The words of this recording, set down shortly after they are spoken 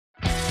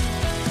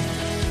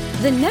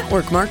The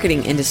network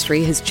marketing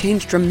industry has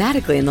changed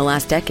dramatically in the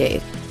last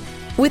decade.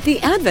 With the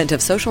advent of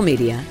social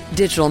media,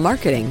 digital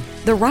marketing,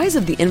 the rise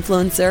of the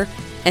influencer,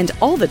 and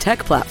all the tech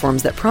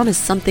platforms that promise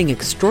something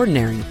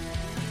extraordinary,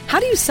 how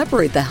do you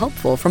separate the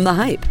helpful from the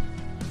hype?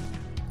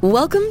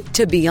 Welcome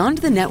to Beyond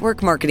the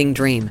Network Marketing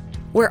Dream,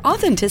 where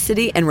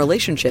authenticity and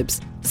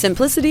relationships,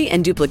 simplicity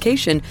and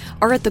duplication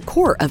are at the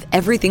core of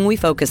everything we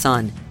focus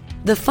on.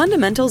 The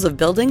fundamentals of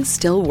building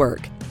still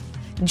work.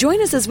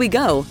 Join us as we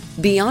go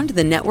beyond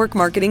the network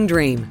marketing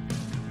dream.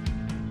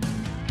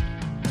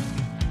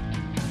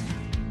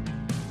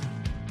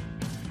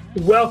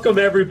 Welcome,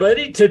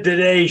 everybody, to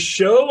today's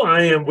show.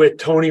 I am with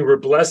Tony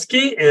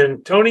Rubleski,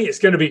 and Tony, it's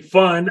going to be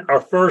fun.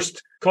 Our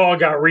first call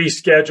got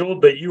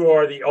rescheduled, but you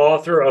are the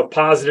author of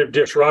Positive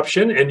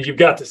Disruption, and you've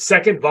got the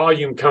second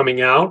volume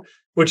coming out,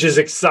 which is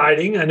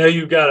exciting. I know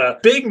you've got a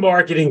big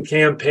marketing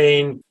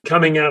campaign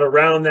coming out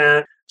around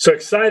that. So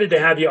excited to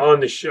have you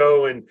on the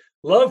show, and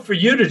love for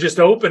you to just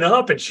open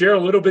up and share a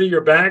little bit of your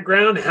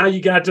background, how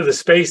you got to the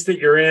space that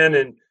you're in,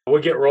 and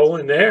we'll get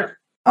rolling there.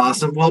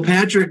 Awesome. Well,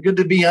 Patrick, good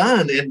to be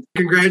on and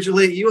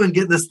congratulate you on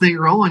getting this thing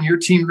rolling. Your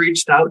team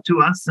reached out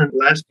to us in the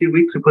last few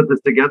weeks to put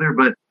this together.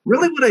 But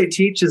really what I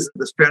teach is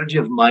the strategy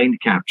of mind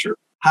capture.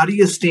 How do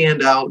you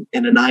stand out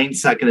in a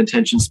 9-second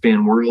attention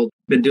span world?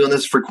 Been doing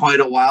this for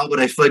quite a while, but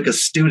I feel like a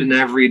student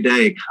every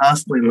day,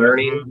 constantly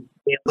learning. And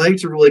I'd like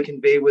to really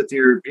convey with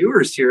your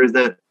viewers here is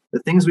that the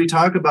things we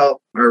talk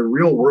about are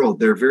real world.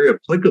 They're very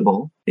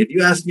applicable. If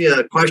you ask me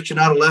a question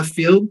out of left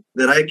field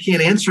that I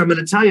can't answer, I'm going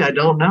to tell you I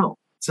don't know.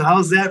 So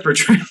how's that for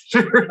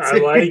transparency? I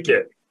like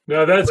it.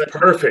 No, that's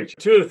perfect.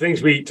 Two of the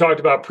things we talked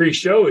about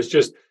pre-show is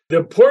just the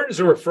importance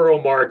of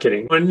referral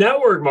marketing. On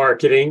network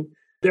marketing,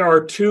 there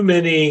are too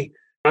many,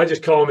 I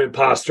just call them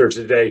imposters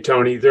today,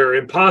 Tony. They're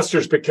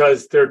imposters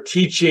because they're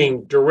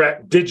teaching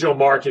direct digital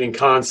marketing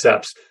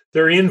concepts.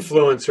 They're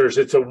influencers.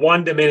 It's a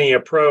one-to-many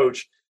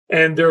approach,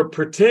 and they're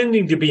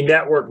pretending to be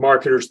network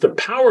marketers. The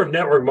power of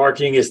network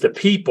marketing is the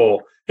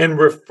people, and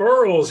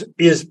referrals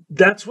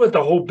that's what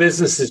the whole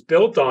business is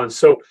built on.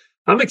 So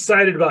I'm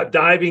excited about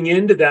diving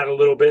into that a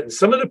little bit and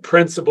some of the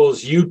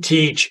principles you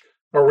teach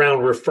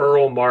around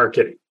referral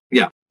marketing.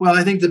 Yeah. Well,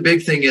 I think the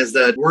big thing is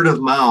that word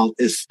of mouth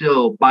is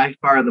still by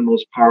far the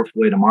most powerful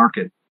way to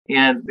market.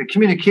 And the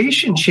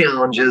communication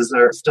challenges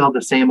are still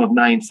the same of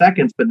 9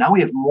 seconds, but now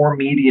we have more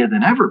media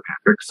than ever,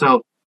 Patrick.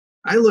 So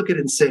I look at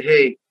it and say,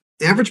 hey,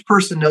 the average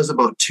person knows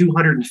about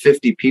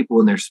 250 people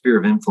in their sphere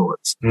of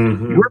influence.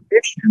 Mm-hmm. Your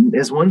mission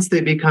is once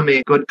they become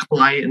a good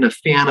client and a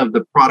fan of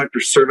the product or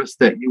service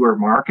that you are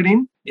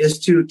marketing is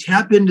to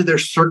tap into their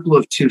circle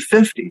of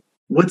 250.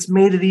 What's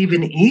made it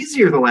even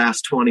easier the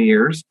last 20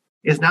 years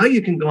is now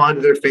you can go onto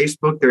their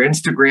Facebook, their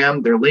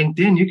Instagram, their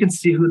LinkedIn. You can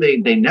see who they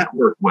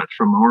network with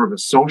from more of a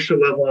social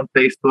level on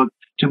Facebook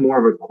to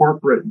more of a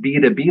corporate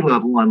B2B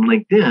level on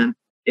LinkedIn.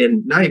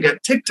 And now you've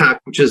got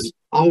TikTok, which is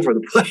all over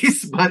the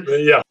place, but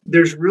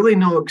there's really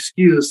no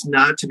excuse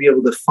not to be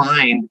able to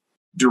find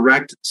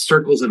direct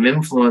circles of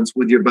influence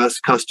with your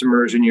best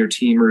customers and your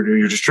team or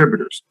your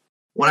distributors.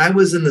 When I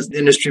was in this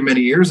industry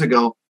many years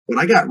ago, what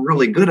I got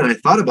really good at, I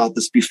thought about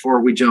this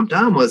before we jumped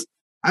on, was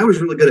I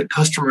was really good at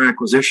customer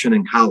acquisition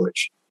in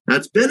college. Now,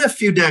 it's been a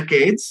few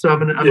decades, so I'm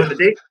going to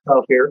date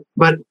myself here,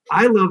 but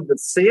I love the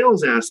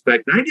sales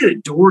aspect. And I did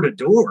it door to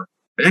door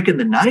back in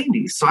the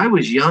 90s. So I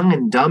was young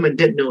and dumb and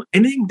didn't know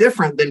anything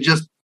different than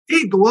just,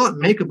 hey, go out and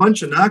make a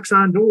bunch of knocks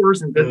on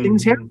doors and good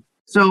things happen.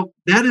 So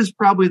that is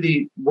probably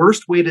the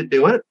worst way to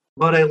do it.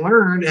 But I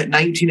learned at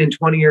 19 and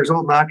 20 years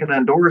old, knocking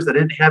on doors, that I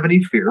didn't have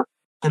any fear.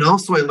 And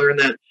also I learned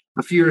that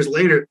a few years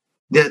later,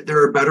 that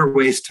there are better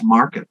ways to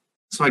market.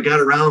 So I got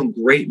around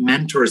great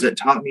mentors that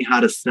taught me how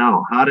to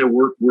sell, how to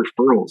work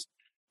referrals,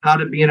 how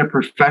to be in a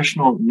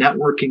professional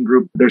networking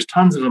group. There's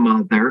tons of them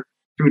out there,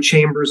 through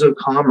chambers of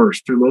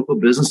commerce, through local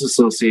business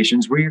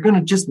associations, where you're going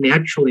to just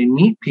naturally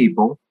meet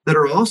people that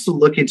are also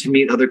looking to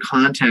meet other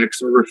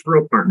contacts or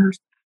referral partners.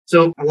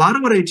 So a lot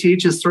of what I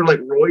teach is sort of like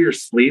roll your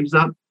sleeves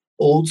up,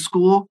 old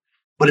school,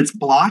 but it's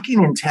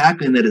blocking and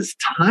tackling that is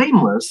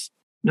timeless,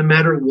 no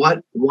matter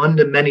what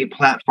one-to-many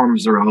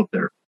platforms are out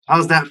there.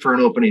 How's that for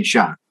an opening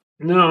shot?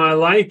 No, I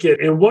like it.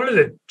 And one of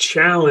the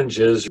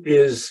challenges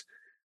is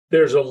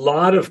there's a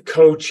lot of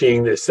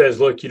coaching that says,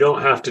 look, you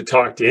don't have to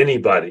talk to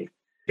anybody.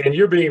 And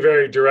you're being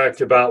very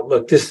direct about,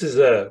 look, this is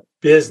a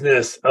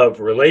business of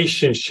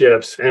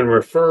relationships and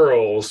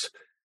referrals.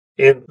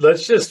 And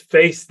let's just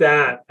face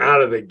that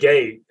out of the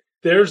gate.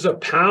 There's a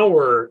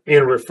power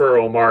in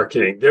referral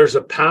marketing. There's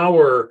a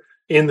power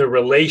in the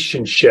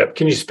relationship.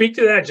 Can you speak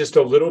to that just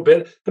a little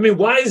bit? I mean,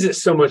 why is it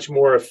so much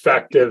more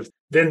effective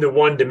than the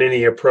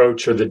one-to-many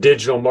approach or the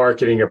digital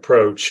marketing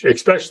approach,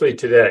 especially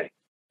today?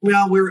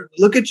 Well,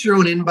 look at your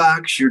own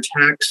inbox, your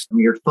text,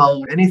 your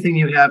phone, anything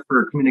you have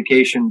for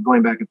communication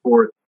going back and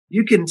forth.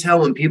 You can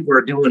tell when people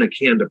are doing a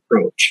canned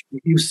approach.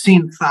 You've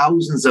seen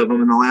thousands of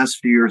them in the last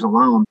few years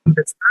alone. If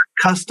it's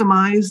not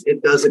customized,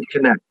 it doesn't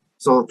connect.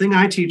 So the thing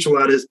I teach a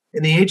lot is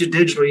in the age of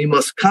digital, you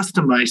must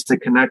customize to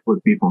connect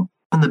with people.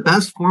 And the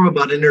best form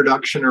about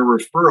introduction or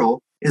referral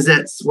is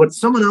that what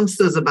someone else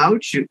says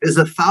about you is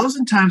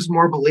 1,000 times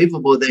more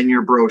believable than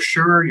your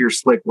brochure, your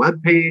slick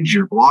webpage,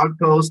 your blog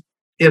post.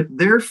 If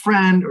their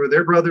friend or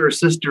their brother or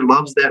sister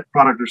loves that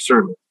product or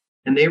service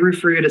and they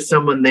refer you to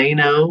someone they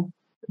know,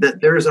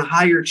 that there's a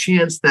higher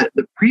chance that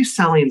the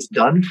pre-selling's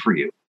done for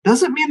you.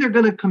 Doesn't mean they're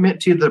going to commit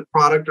to the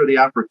product or the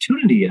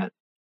opportunity yet,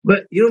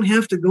 but you don't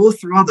have to go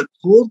through all the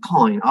cold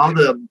calling, all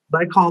the,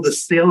 I call the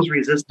sales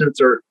resistance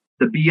or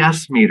the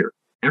BS meter.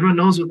 Everyone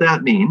knows what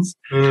that means.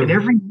 And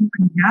every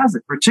company has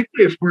it,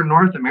 particularly if we're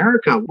North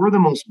America. We're the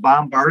most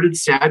bombarded,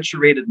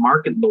 saturated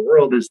market in the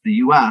world is the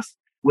US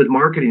with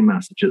marketing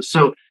messages.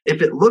 So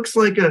if it looks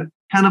like a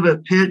kind of a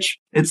pitch,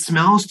 it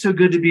smells too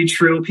good to be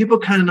true, people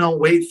kind of know,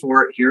 wait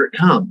for it, here it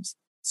comes.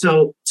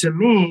 So to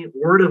me,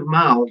 word of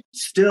mouth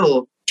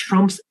still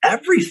trumps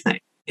everything.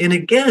 And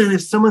again,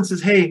 if someone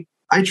says, hey,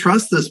 I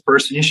trust this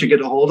person, you should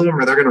get a hold of them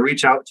or they're going to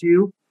reach out to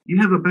you, you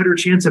have a better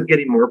chance of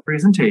getting more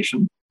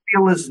presentation,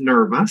 feel as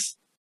nervous.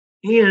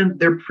 And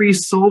they're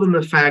pre-sold in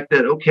the fact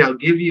that, okay, I'll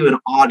give you an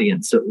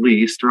audience at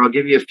least, or I'll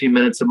give you a few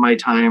minutes of my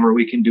time, or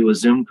we can do a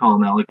Zoom call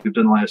now like we've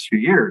done the last few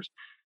years.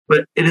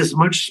 But it is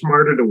much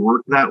smarter to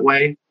work that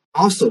way.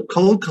 Also,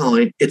 cold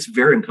calling, it's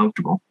very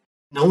uncomfortable.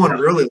 No one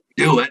really will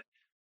do it.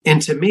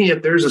 And to me,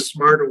 if there's a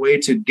smarter way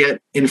to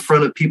get in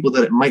front of people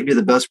that it might be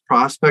the best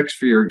prospects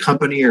for your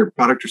company or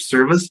product or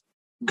service,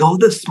 go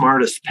the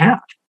smartest path.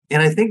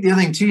 And I think the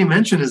other thing too you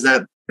mentioned is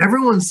that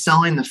everyone's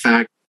selling the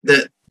fact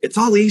that it's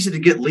all easy to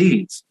get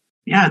leads.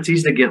 Yeah, it's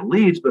easy to get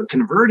leads, but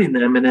converting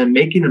them and then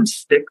making them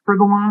stick for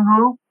the long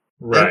haul,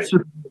 that's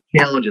what the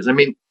challenge is. I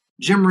mean,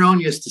 Jim Rohn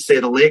used to say,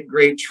 the late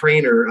great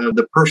trainer of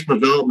the personal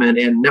development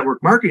and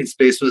network marketing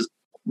space was,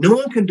 no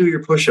one can do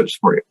your push-ups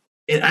for you.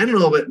 And I don't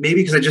know, but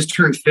maybe because I just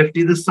turned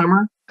 50 this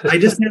summer, I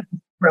just have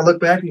to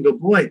look back and go,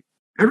 boy,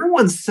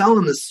 everyone's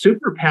selling the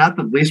super path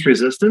of least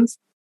resistance.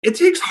 It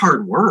takes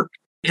hard work.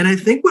 And I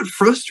think what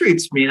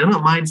frustrates me, I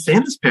don't mind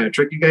saying this,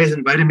 Patrick, you guys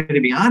invited me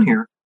to be on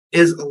here,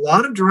 is a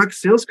lot of direct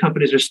sales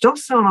companies are still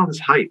selling all this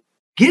hype.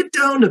 Get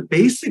down to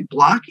basic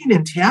blocking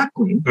and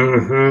tackling.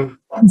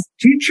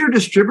 Teach your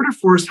distributor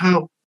force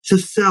how to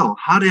sell,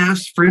 how to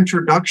ask for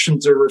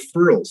introductions or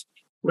referrals.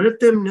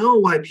 Let them know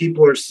why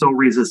people are so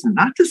resistant,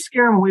 not to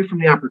scare them away from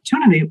the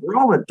opportunity. We're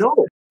all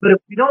adults. But if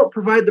we don't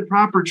provide the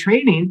proper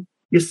training,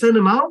 you send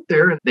them out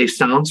there and they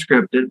sound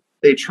scripted.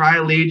 They try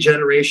a lead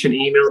generation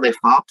email, they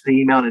follow up to the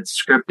email and it's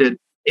scripted.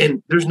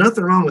 And there's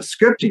nothing wrong with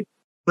scripting.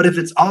 But if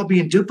it's all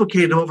being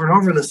duplicated over and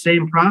over and the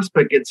same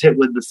prospect gets hit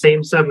with the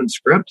same 7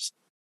 scripts,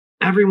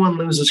 everyone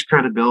loses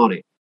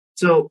credibility.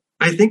 So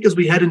I think as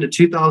we head into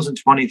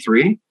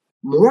 2023,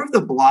 more of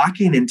the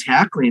blocking and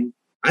tackling,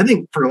 I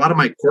think for a lot of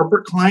my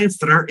corporate clients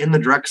that aren't in the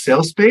direct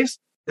sales space,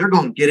 they're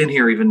going, get in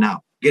here even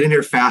now, get in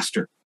here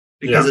faster.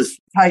 Because it's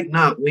tighten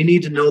up. We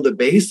need to know the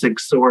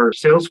basics so our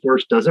sales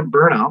force doesn't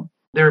burn out.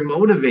 They're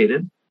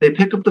motivated. They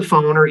pick up the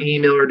phone or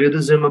email or do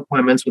the Zoom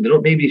appointments when they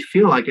don't maybe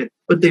feel like it,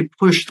 but they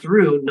push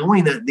through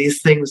knowing that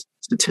these things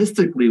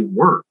statistically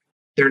work.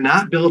 They're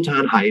not built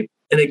on hype.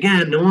 And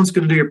again, no one's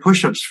going to do your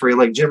push-ups for you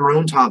like Jim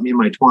Rohn taught me in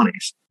my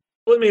 20s.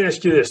 Let me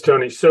ask you this,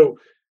 Tony. So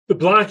the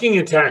blocking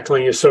and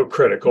tackling is so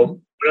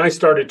critical. When I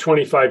started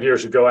 25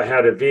 years ago, I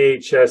had a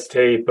VHS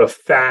tape, a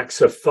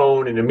fax, a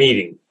phone, and a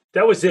meeting.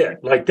 That was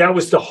it. Like that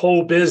was the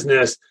whole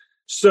business.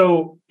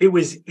 So it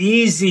was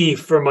easy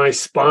for my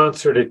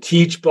sponsor to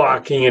teach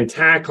blocking and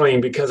tackling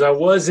because I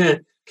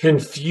wasn't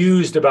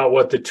confused about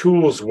what the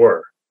tools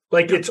were.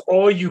 Like it's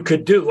all you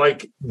could do.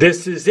 Like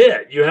this is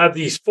it. You have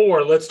these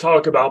 4. Let's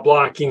talk about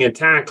blocking and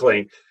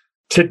tackling.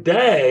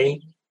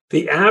 Today,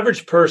 the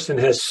average person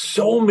has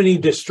so many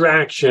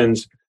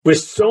distractions with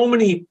so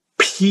many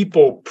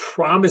people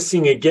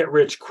promising a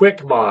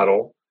get-rich-quick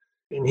model.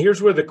 And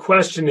here's where the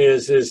question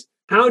is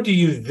how do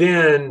you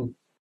then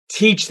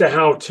teach the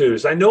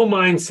how-tos? I know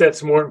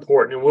mindset's more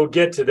important, and we'll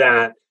get to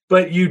that,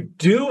 but you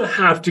do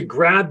have to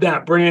grab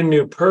that brand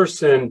new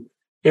person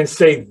and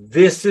say,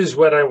 this is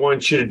what I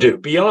want you to do.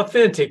 Be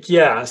authentic,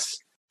 yes.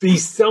 Be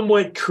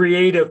somewhat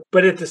creative,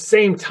 but at the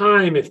same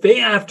time, if they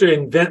have to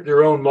invent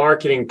their own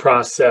marketing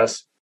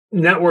process,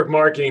 network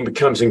marketing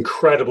becomes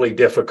incredibly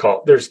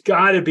difficult. There's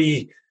got to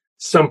be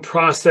some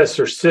process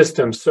or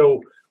system.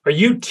 So are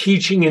you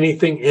teaching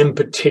anything in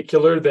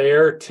particular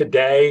there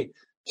today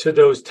to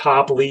those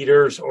top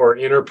leaders or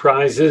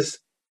enterprises?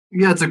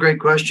 Yeah, it's a great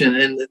question.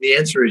 And the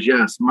answer is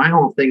yes. My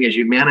whole thing is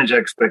you manage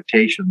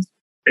expectations.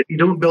 You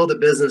don't build a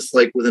business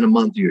like within a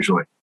month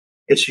usually.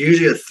 It's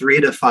usually a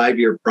 3 to 5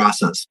 year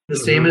process. The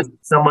same as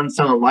someone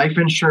selling life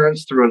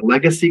insurance through a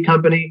legacy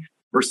company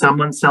or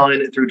someone selling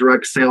it through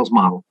direct sales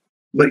model.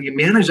 But you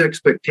manage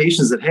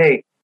expectations that,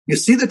 hey, you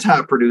see the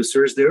top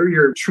producers, they're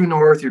your true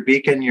north, your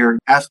beacon, your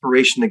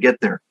aspiration to get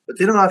there. But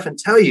they don't often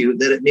tell you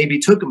that it maybe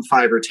took them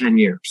 5 or 10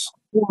 years.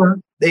 Or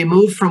they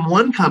move from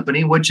one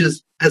company, which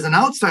is, as an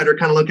outsider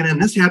kind of looking in,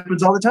 this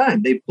happens all the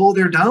time. They pull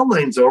their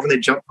downlines over and they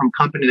jump from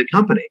company to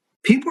company.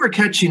 People are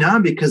catching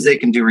on because they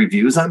can do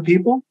reviews on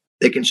people.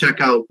 They can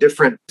check out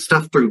different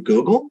stuff through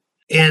Google.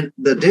 And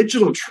the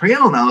digital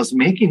trail now is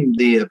making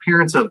the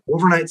appearance of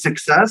overnight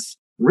success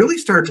really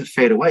start to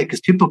fade away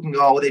because people can go,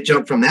 oh, they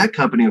jumped from that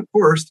company, of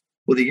course.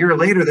 Well, a year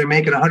later, they're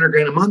making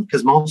 $100,000 a month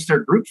because most of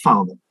their group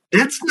found them.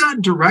 That's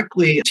not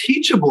directly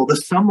teachable to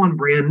someone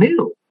brand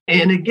new.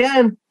 And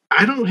again,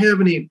 I don't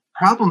have any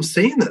problem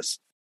saying this.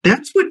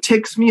 That's what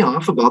ticks me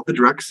off about the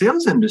direct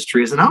sales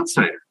industry as an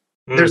outsider.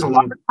 Mm-hmm. There's a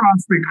lot of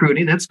cross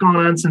recruiting that's gone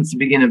on since the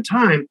beginning of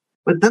time,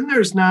 but then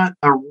there's not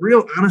a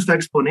real honest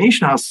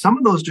explanation how some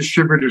of those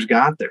distributors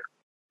got there.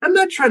 I'm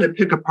not trying to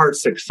pick apart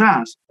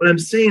success, but I'm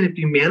saying if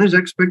you manage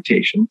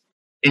expectations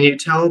and you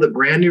tell the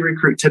brand new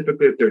recruit,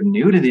 typically if they're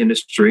new to the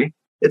industry,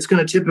 it's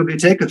going to typically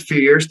take a few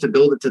years to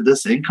build it to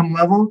this income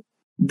level,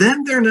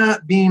 then they're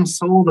not being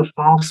sold a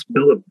false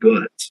bill of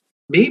goods.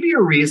 Maybe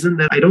a reason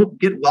that I don't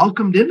get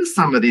welcomed into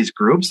some of these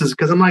groups is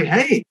because I'm like,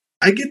 hey,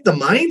 I get the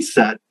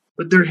mindset,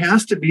 but there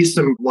has to be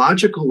some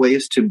logical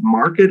ways to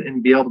market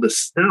and be able to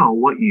sell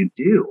what you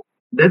do.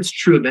 That's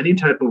true of any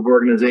type of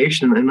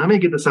organization. And let me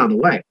get this out of the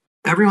way.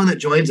 Everyone that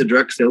joins a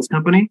direct sales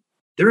company,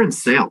 they're in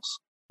sales.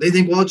 They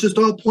think, well, it's just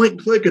all point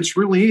and click. It's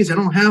really easy. I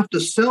don't have to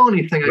sell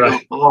anything. I go,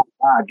 oh,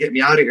 God, get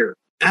me out of here.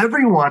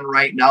 Everyone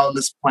right now on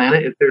this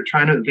planet, if they're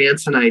trying to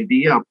advance an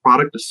idea, a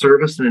product, a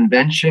service, an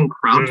invention,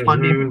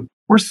 crowdfunding,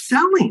 we're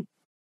selling.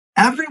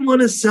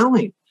 Everyone is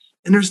selling.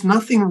 And there's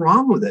nothing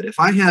wrong with it. If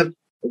I have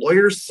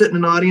lawyers sit in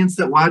an audience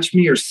that watch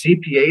me or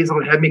CPAs that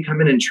would have me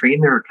come in and train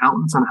their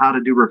accountants on how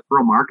to do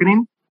referral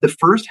marketing, the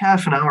first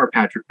half an hour,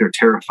 Patrick, they're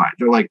terrified.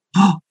 They're like,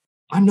 oh,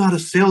 I'm not a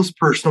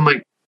salesperson. I'm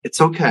like,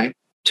 it's okay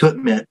to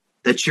admit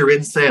that you're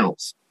in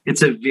sales.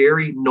 It's a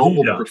very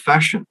noble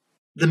profession.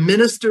 The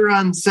minister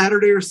on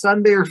Saturday or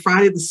Sunday or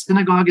Friday at the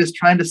synagogue is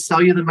trying to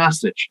sell you the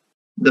message.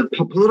 The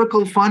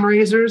political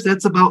fundraisers,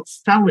 that's about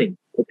selling,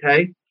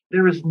 okay?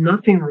 There is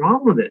nothing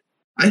wrong with it.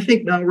 I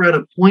think now we're at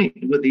a point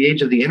with the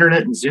age of the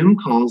internet and Zoom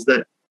calls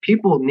that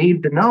people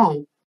need to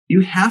know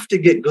you have to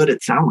get good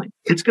at selling.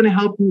 It's going to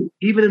help you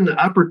even in the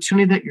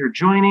opportunity that you're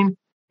joining.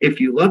 If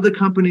you love the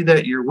company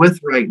that you're with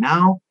right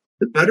now,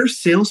 the better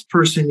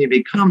salesperson you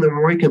become, the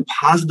more you can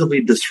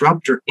positively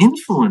disrupt or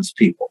influence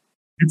people.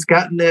 It's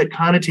gotten that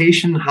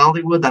connotation in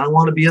Hollywood that I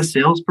want to be a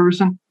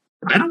salesperson.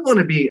 I don't want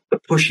to be a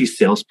pushy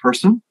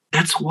salesperson.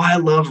 That's why I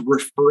love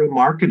referral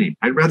marketing.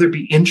 I'd rather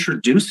be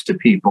introduced to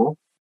people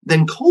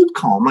than cold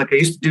call them like I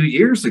used to do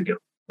years ago.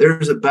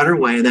 There's a better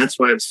way, and that's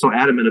why I'm so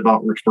adamant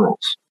about referrals.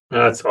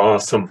 That's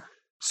awesome.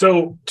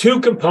 So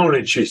 2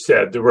 components, you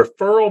said. The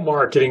referral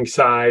marketing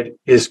side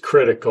is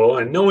critical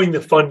and knowing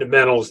the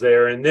fundamentals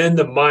there, and then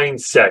the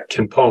mindset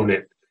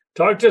component.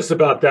 Talk to us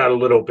about that a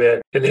little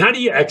bit. And how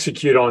do you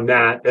execute on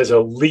that as a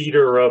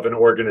leader of an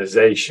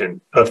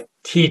organization of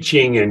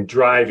teaching and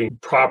driving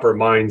proper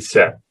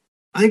mindset?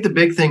 I think the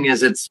big thing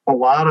is it's a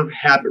lot of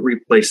habit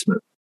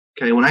replacement.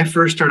 Okay, when I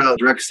first started out in the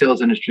direct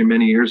sales industry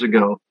many years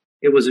ago,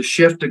 it was a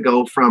shift to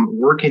go from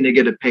working to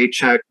get a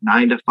paycheck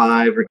 9 to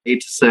 5 or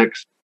 8 to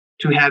 6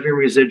 to having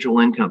residual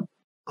income.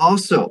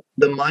 Also,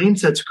 the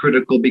mindset's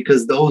critical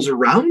because those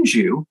around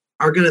you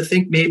are going to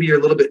think maybe you're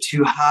a little bit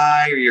too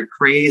high or you're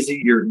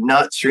crazy, you're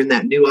nuts, you're in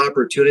that new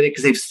opportunity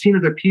because they've seen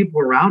other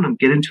people around them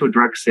get into a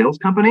direct sales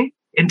company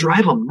and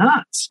drive them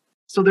nuts.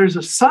 So there's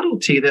a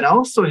subtlety that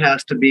also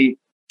has to be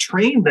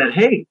trained that,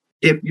 hey,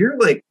 if you're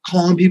like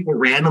calling people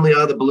randomly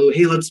out of the blue,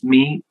 hey, let's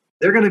meet,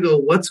 they're going to go,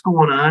 what's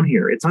going on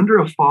here? It's under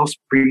a false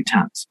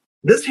pretense.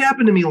 This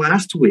happened to me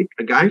last week.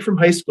 A guy from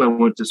high school I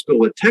went to school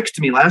with texted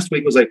me last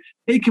week, was like,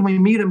 hey, can we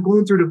meet? I'm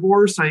going through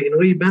divorce. I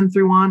know you've been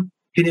through one.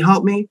 Can you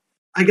help me?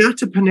 I got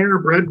to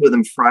Panera Bread with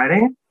him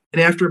Friday.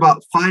 And after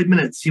about 5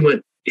 minutes, he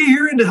went, hey,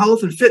 you're into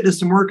health and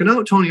fitness and working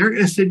out, Tony, aren't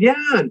you? I said, yeah.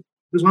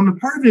 Because I'm a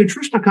part of a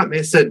nutritional company.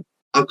 I said,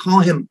 I'll call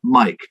him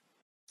Mike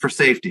for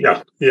safety.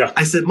 Yeah.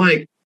 I said,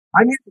 Mike,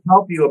 I need to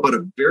help you about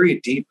a very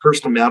deep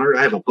personal matter.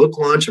 I have a book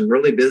launch. I'm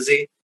really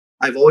busy.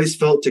 I've always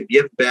felt to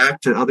give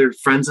back to other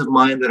friends of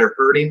mine that are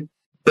hurting.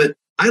 But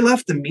I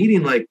left the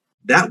meeting like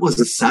that was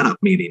a setup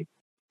meeting.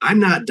 I'm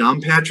not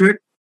dumb, Patrick.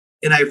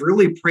 And I've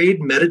really prayed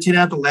and meditated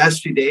out the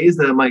last few days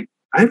that I'm like,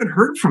 I haven't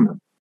heard from him.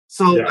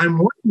 So I'm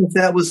wondering if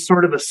that was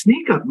sort of a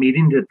sneak up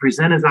meeting to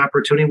present his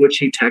opportunity, which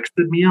he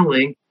texted me a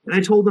link. And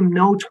I told him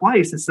no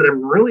twice. I said,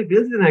 I'm really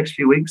busy the next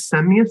few weeks.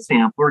 Send me a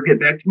sample or get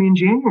back to me in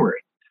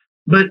January.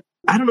 But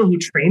I don't know who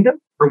trained him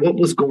or what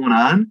was going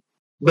on.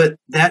 But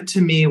that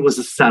to me was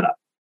a setup.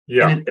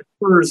 Yeah. And it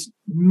occurs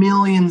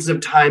millions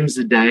of times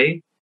a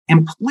day.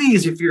 And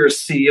please, if you're a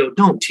CEO,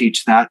 don't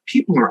teach that.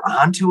 People are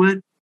onto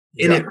it.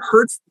 And it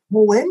hurts the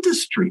whole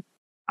industry.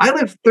 I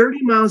live 30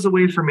 miles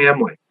away from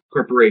Amway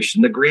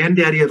Corporation, the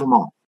granddaddy of them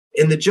all.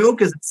 And the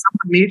joke is if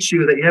someone meets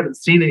you that you haven't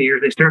seen in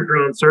years, they start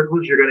drawing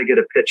circles, you're going to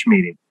get a pitch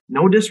meeting.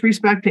 No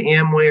disrespect to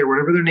Amway or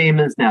whatever their name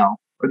is now,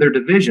 or their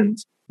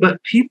divisions,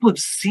 but people have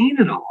seen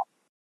it all.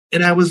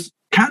 And I was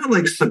kind of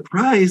like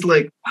surprised,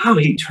 like, wow,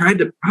 he tried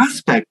to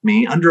prospect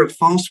me under a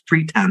false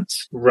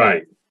pretense.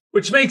 Right.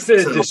 Which makes the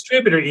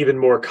distributor even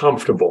more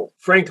comfortable.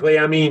 Frankly,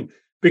 I mean,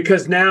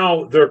 because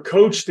now they're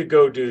coached to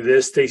go do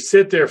this. They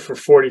sit there for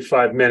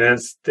 45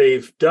 minutes.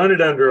 They've done it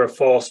under a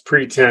false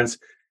pretense.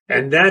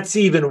 And that's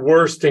even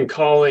worse than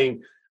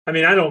calling. I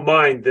mean, I don't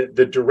mind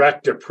the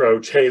direct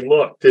approach. Hey,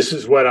 look, this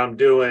is what I'm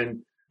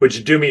doing. would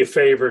you do me a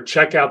favor?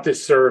 Check out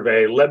this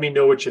survey. Let me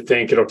know what you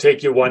think. It'll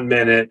take you 1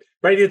 minute,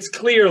 right? It's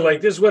clear,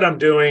 like, this is what I'm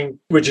doing.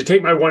 Would you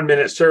take my 1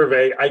 minute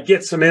survey? I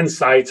get some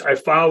insights. I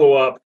follow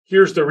up.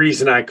 Here's the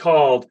reason I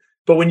called.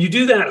 But when you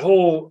do that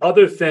whole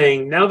other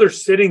thing, now they're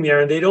sitting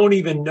there and they don't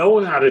even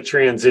know how to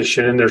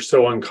transition and they're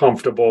so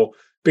uncomfortable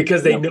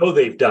because they know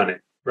they've done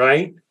it,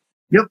 right?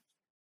 Yep.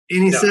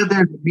 And he said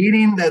there's a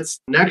meeting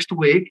that's next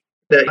week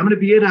that I'm going to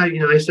be at.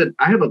 I said,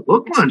 I have a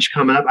book launch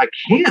coming up. I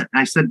can't.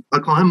 I said,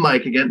 I'll call him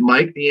Mike again.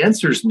 Mike, the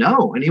answer is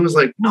no. And he was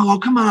like, no,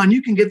 come on,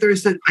 you can get there. I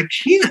said, I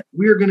can't.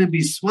 We're going to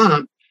be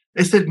swamped.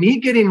 I said, me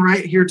getting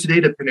right here today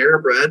to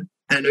Panera Bread,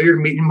 and I know you're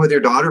meeting with your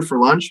daughter for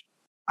lunch.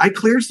 I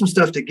cleared some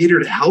stuff to get her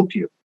to help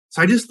you.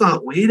 So I just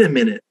thought, wait a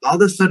minute. All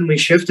of a sudden we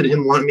shifted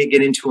him wanting me to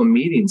get into a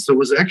meeting. So it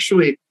was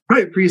actually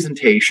probably a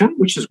presentation,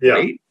 which is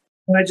great.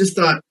 And I just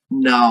thought,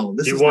 no,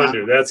 this is not.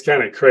 That's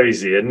kind of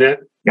crazy, isn't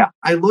it? Yeah.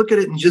 I look at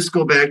it and just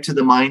go back to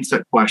the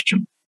mindset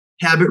question.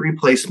 Habit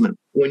replacement.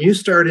 When you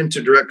start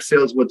into direct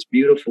sales, what's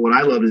beautiful, what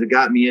I love is it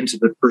got me into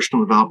the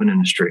personal development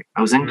industry.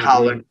 I was in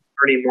college,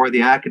 learning more of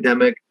the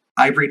academic,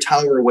 ivory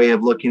tower way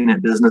of looking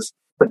at business.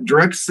 But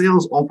direct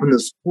sales opened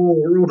this whole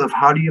world of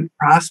how do you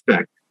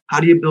prospect? How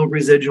do you build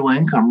residual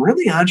income?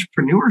 Really,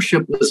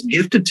 entrepreneurship was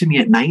gifted to me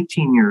at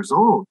 19 years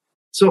old.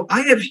 So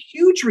I have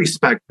huge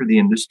respect for the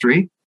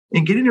industry.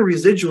 And getting a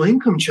residual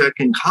income check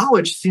in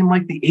college seemed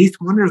like the eighth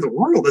wonder of the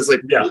world. I was like,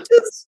 what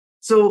is?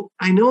 So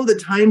I know the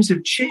times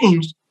have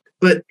changed,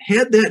 but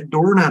had that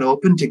door not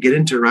opened to get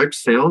into direct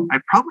sales, I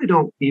probably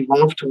don't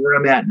evolve to where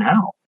I'm at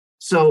now.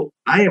 So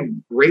I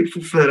am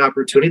grateful for that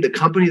opportunity. The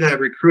company that I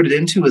recruited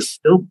into is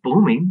still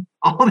booming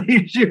all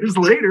these years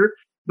later.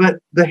 But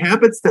the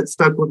habits that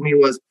stuck with me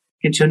was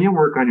continue to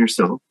work on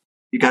yourself.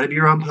 You got to be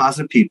around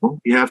positive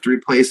people. You have to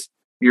replace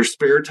your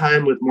spare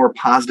time with more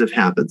positive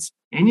habits.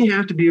 And you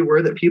have to be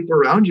aware that people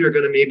around you are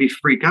going to maybe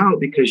freak out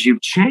because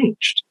you've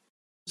changed.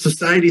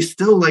 Society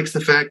still likes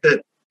the fact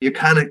that you're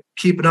kind of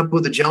keeping up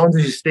with the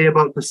Joneses, you stay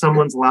about to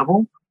someone's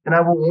level. And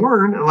I will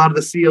warn, a lot of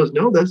the CEOs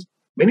know this,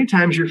 many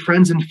times your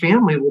friends and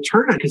family will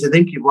turn on because they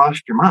think you've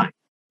lost your mind.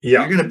 Yeah.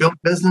 You're going to build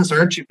business.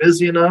 Aren't you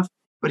busy enough?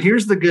 But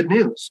here's the good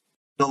news.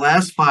 The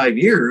last 5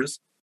 years,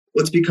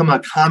 what's become a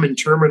common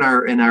term in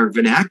our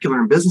vernacular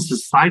in business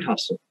is side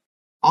hustle.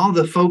 All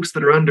the folks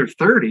that are under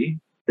 30,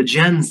 the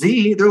Gen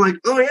Z, they're like,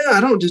 oh yeah, I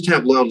don't just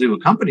have loyalty to a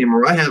company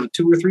anymore. I have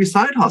 2 or 3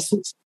 side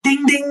hustles.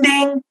 Ding, ding,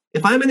 ding.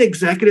 If I'm an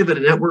executive at a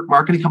network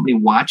marketing company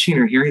watching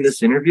or hearing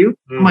this interview,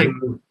 I'm like,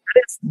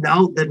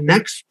 now the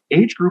next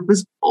age group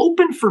is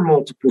open for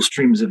multiple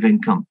streams of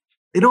income.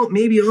 They don't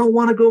maybe all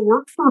want to go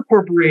work for a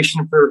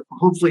corporation for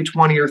hopefully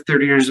 20 or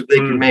 30 years if they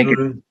can make it.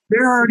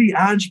 They're already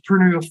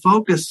entrepreneurial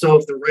focused. So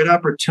if the right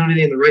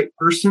opportunity and the right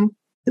person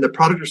and the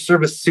product or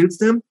service suits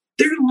them,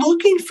 they're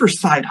looking for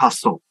side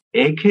hustle,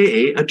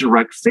 aka a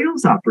direct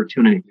sales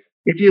opportunity.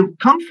 If you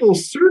come full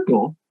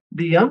circle,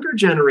 the younger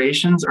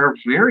generations are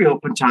very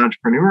open to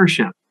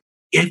entrepreneurship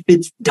if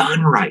it's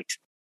done right.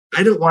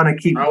 I don't want to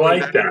keep. I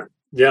like that.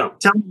 Yeah.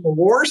 Telling the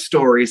war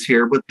stories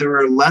here, but there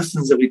are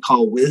lessons that we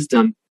call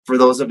wisdom for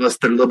those of us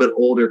that are a little bit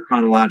older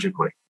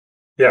chronologically.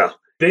 Yeah.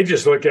 They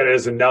just look at it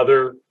as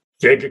another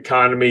gig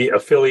economy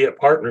affiliate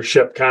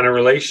partnership kind of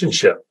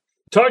relationship.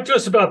 Talk to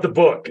us about the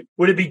book.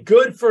 Would it be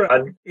good for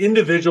an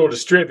individual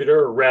distributor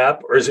or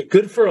rep, or is it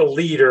good for a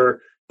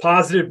leader?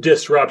 Positive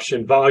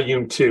Disruption,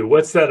 Volume 2.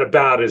 What's that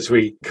about as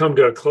we come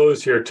to a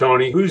close here,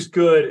 Tony? Who's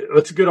good?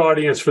 What's a good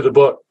audience for the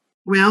book?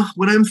 Well,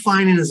 what I'm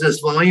finding is this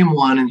Volume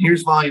 1, and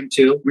here's Volume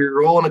 2. We're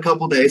rolling a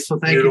couple days, so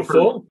thank you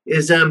for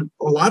is a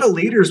lot of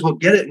leaders will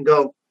get it and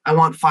go, I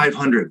want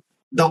 500.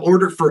 They'll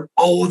order for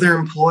all their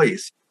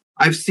employees.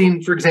 I've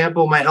seen, for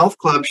example, my health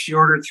club, she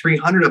ordered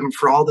 300 of them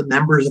for all the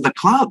members of the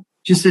club.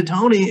 She said,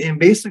 Tony, and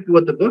basically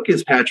what the book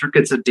is, Patrick,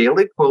 it's a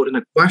daily quote and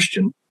a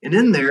question. And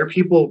in there,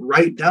 people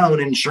write down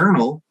and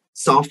journal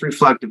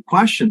self-reflective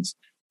questions.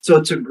 So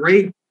it's a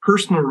great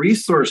personal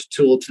resource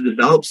tool to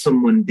develop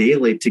someone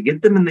daily, to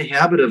get them in the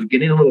habit of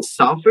getting a little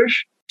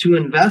selfish, to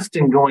invest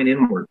in going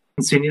inward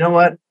and saying, you know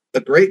what, a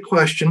great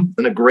question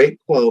and a great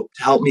quote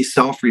to help me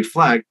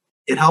self-reflect.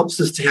 It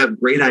helps us to have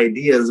great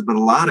ideas, but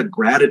a lot of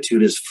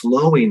gratitude is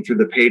flowing through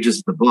the pages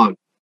of the book.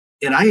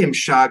 And I am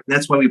shocked.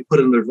 That's why we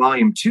put another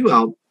Volume 2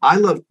 out. I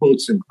love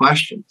quotes and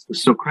questions, the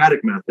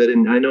Socratic method.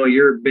 And I know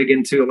you're big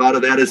into a lot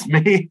of that as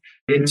me,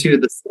 into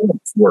the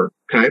science work.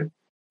 Okay.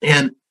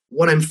 And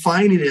what I'm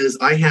finding is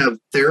I have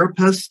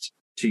therapists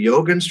to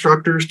yoga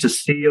instructors to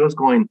CEOs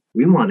going,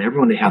 we want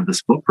everyone to have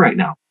this book right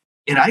now.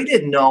 And I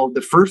didn't know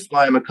the first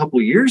volume a couple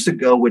of years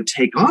ago would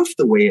take off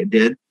the way it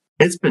did.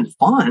 It's been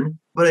fun.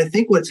 But I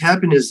think what's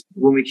happened is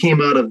when we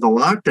came out of the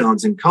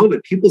lockdowns and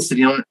COVID, people said,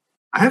 you know what?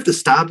 I have to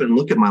stop and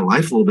look at my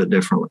life a little bit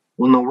differently.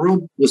 When the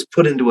world was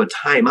put into a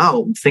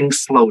timeout and things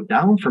slowed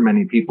down for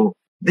many people,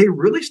 they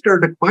really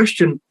started to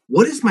question,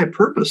 what is my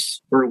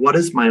purpose or what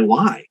is my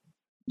why?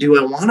 Do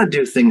I want to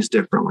do things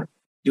differently?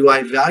 Do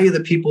I value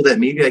the people that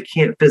maybe I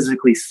can't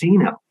physically see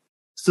now?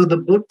 So the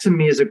book to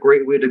me is a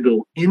great way to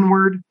go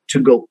inward, to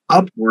go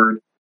upward,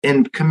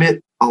 and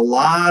commit a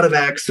lot of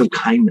acts of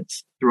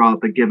kindness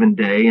throughout the given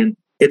day. And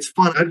It's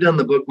fun. I've done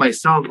the book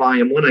myself,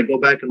 volume 1. I go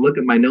back and look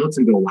at my notes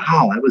and go,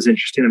 wow, that was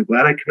interesting. I'm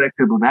glad I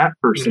connected with that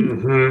person.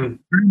 Mm-hmm.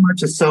 Very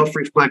much a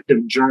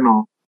self-reflective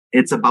journal.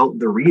 It's about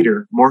the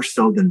reader more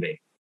so than me.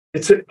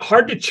 It's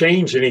hard to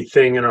change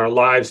anything in our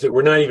lives that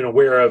we're not even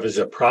aware of as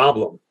a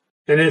problem.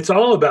 And it's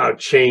all about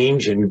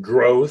change and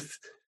growth.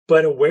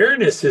 But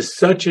awareness is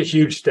such a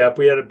huge step.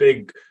 We had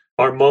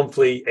our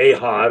monthly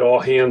AHOD,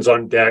 all hands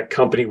on deck,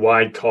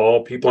 company-wide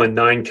call, people in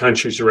 9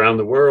 countries around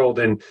the world.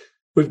 And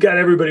we've got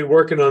everybody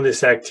working on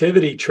this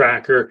activity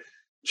tracker.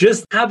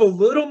 Just have a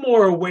little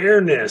more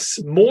awareness,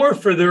 more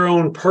for their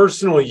own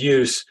personal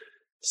use,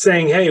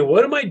 saying, hey,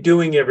 what am I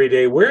doing every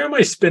day? Where am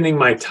I spending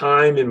my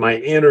time and my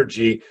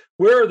energy?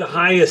 Where are the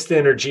highest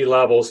energy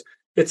levels?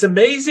 It's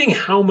amazing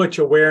how much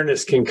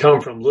awareness can come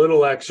from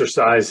little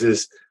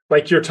exercises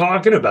like you're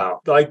talking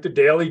about, like the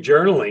daily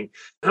journaling.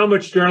 How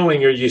much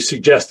journaling are you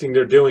suggesting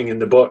they're doing in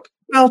the book?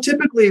 Well,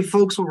 typically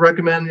folks will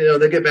recommend,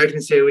 they get back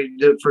and say, we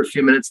do it for a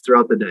few minutes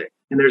throughout the day.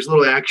 And there's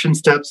little action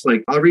steps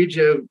like I'll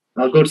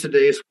go to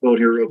today's quote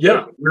here real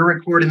quick. We're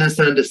recording this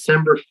on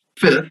December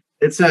 5th.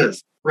 It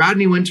says,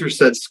 Rodney Winter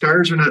said,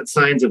 scars are not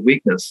signs of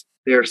weakness.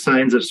 They are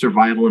signs of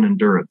survival and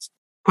endurance.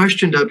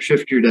 Question to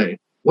upshift your day.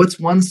 What's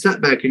one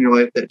setback in your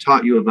life that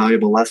taught you a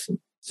valuable lesson?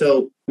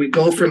 So we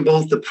go from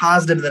both the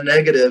positive and the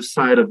negative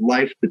side of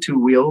life, the two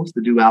wheels,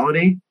 the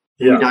duality.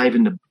 We dive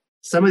into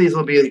some of these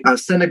will be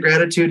send a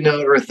gratitude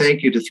note or a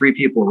thank you to 3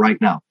 people right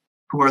now.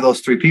 Who are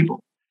those 3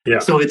 people? Yeah.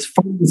 So it's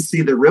fun to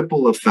see the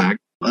ripple effect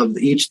of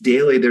each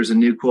daily. There's a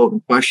new quote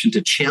and question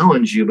to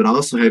challenge you, but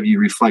also have you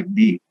reflect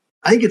deep.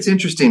 I think it's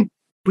interesting.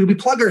 We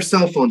plug our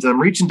cell phones. I'm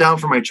reaching down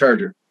for my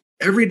charger.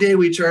 Every day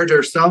we charge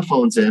our cell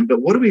phones in,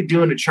 but what are we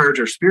doing to charge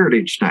our spirit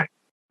each day?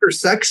 It's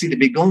sexy to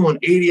be going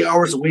 80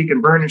 hours a week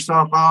and burn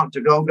yourself out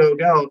to go, go,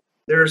 go.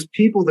 There's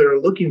people that are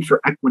looking for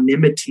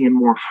equanimity and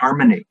more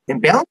harmony.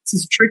 And balance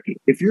is tricky.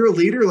 If you're a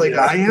leader like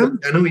I am,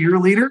 I know you're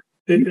a leader,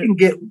 you can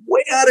get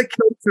way out of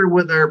kilter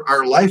with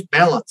our life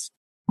balance.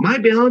 My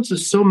balance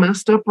is so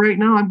messed up right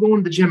now. I'm going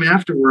to the gym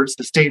afterwards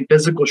to stay in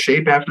physical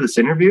shape after this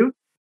interview.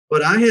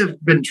 But I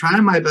have been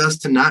trying my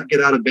best to not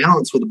get out of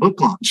balance with a book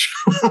launch.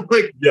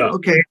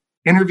 Okay,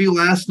 interview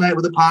last night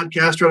with a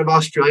podcaster out of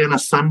Australia on a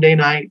Sunday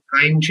night,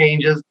 time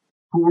changes,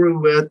 who we're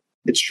with.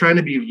 It's trying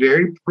to be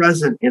very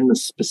present in the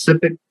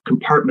specific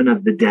compartment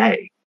of the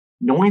day,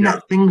 knowing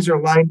that things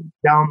are lined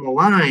down the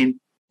line,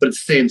 but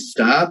it's saying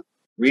stop,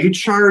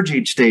 recharge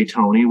each day,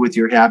 Tony, with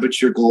your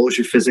habits, your goals,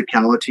 your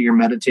physicality, your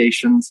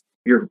meditations,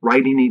 your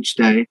writing each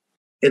day.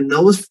 And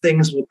those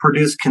things will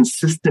produce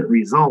consistent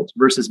results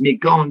versus me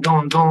going,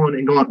 oh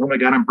my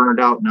God, I'm burned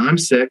out. Now I'm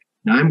sick.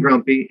 Now I'm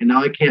grumpy. And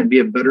now I can't be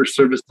a better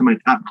service to my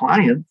top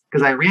clients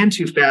because I ran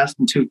too fast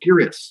and too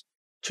furious.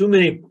 Too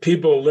many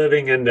people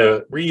living in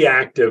the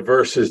reactive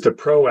versus the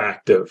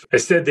proactive. I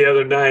said the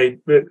other night,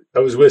 I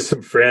was with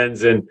some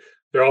friends and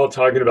they're all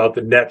talking about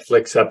the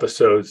Netflix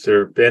episodes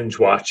they're binge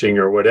watching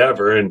or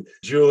whatever. And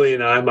Julie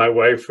and I, my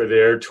wife, were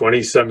there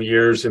 20 some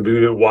years and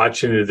we've been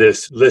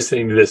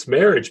listening to this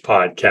marriage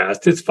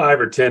podcast. It's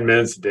 5 or 10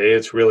 minutes a day.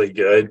 It's really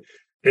good.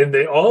 And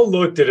they all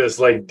looked at us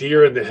like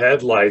deer in the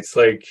headlights,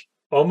 like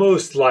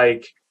almost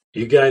like,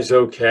 you guys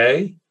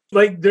okay?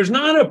 Like there's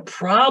not a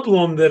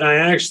problem that I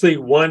actually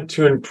want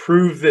to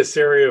improve this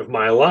area of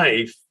my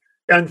life.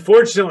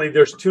 Unfortunately,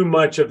 there's too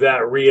much of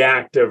that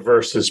reactive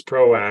versus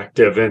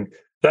proactive. And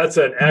that's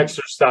an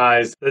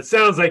exercise that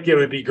sounds like it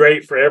would be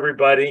great for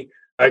everybody.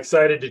 I'm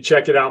excited to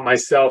check it out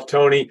myself.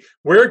 Tony,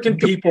 where can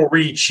people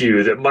reach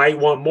you that might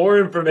want more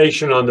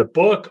information on the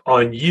book,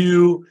 on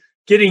you,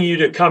 getting you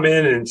to come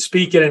in and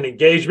speak at an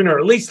engagement, or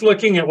at least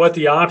looking at what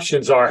the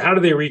options are? How do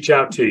they reach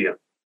out to you?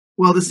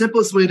 Well, the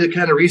simplest way to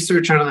kind of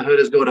research under the hood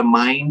is go to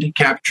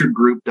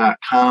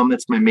mindcapturegroup.com.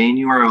 That's my main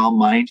URL,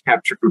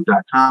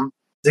 mindcapturegroup.com.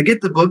 To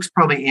get the books,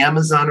 probably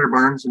Amazon or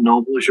Barnes &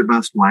 Noble is your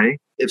best way.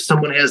 If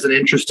someone has an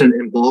interest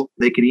in bulk,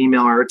 they can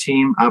email our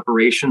team,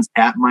 operations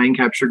at Mind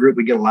Capture Group.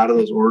 We get a lot of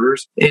those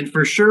orders. And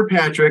for sure,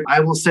 Patrick, I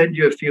will send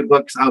you a few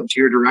books out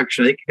to your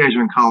direction. I think you guys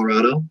are in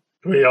Colorado.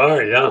 We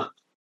are, yeah.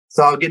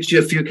 So I'll get you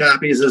a few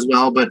copies as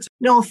well. But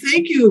no,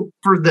 thank you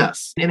for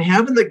this and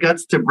having the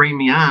guts to bring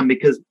me on,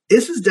 because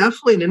this is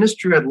definitely an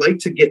industry I'd like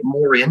to get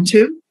more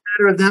into.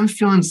 Matter of them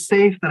feeling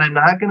safe that I'm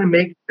not going to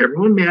make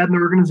everyone mad in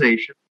the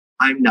organization.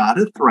 I'm not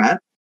a threat,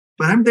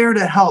 but I'm there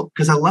to help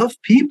because I love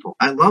people.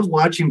 I love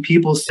watching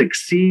people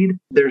succeed.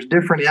 There's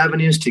different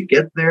avenues to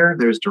get there.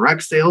 There's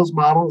direct sales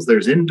models.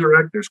 There's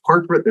indirect. There's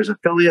corporate. There's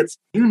affiliates.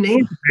 You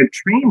name it. I've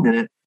trained in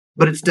it.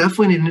 But it's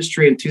definitely an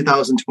industry in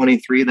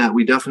 2023 that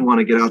we definitely want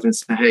to get out there and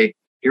say, hey,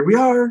 here we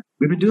are.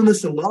 We've been doing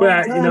this a long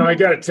time. I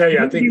got to tell you,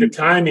 I think the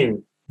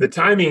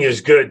timing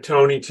is good,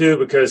 Tony, too,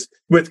 because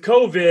with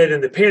COVID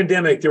and the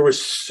pandemic, there were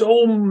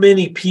so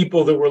many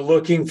people that were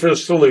looking for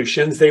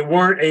solutions. They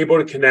weren't able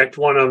to connect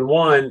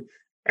one-on-one,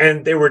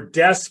 and they were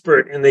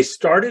desperate. And they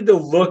started to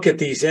look at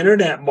these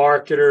internet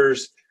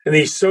marketers and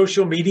these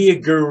social media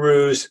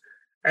gurus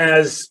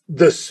as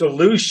the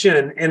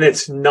solution, and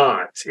it's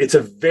not. It's a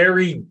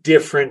very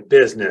different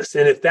business.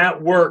 And if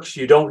that works,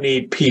 you don't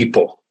need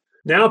people.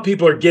 Now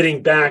people are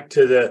getting back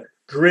to the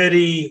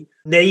gritty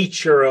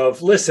nature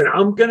of, listen,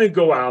 I'm going to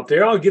go out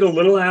there. I'll get a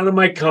little out of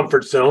my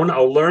comfort zone.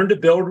 I'll learn to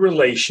build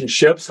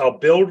relationships. I'll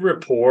build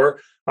rapport.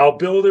 I'll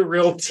build a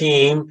real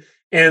team.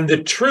 And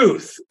the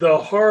truth, the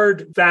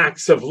hard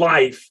facts of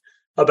life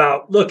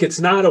about, look, it's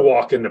not a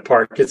walk in the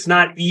park. It's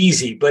not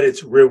easy, but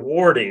it's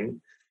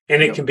rewarding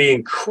and it can be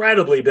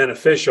incredibly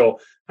beneficial.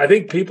 I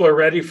think people are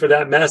ready for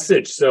that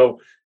message. So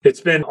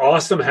it's been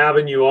awesome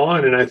having you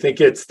on. And I think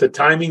the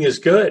timing is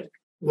good.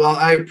 Well,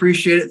 I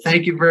appreciate it.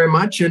 Thank you very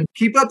much. And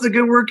keep up the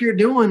good work you're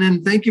doing.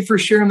 And thank you for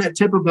sharing that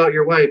tip about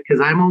your wife, because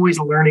I'm always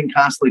learning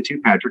constantly too,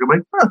 Patrick. I'm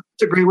like,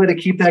 it's a great way to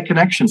keep that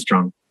connection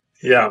strong.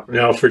 Yeah,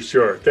 no, for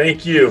sure.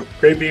 Thank you.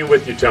 Great being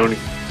with you, Tony.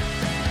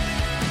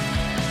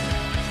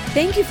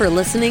 Thank you for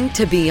listening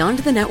to Beyond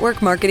the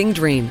Network Marketing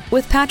Dream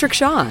with Patrick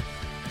Shaw.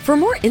 For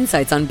more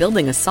insights on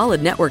building a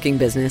solid networking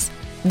business,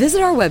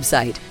 visit our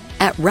website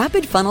at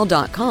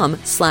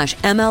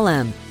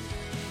rapidfunnel.com/MLM.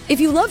 If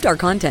you loved our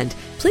content,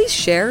 please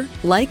share,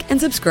 like, and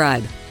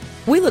subscribe.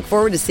 We look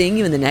forward to seeing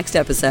you in the next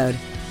episode.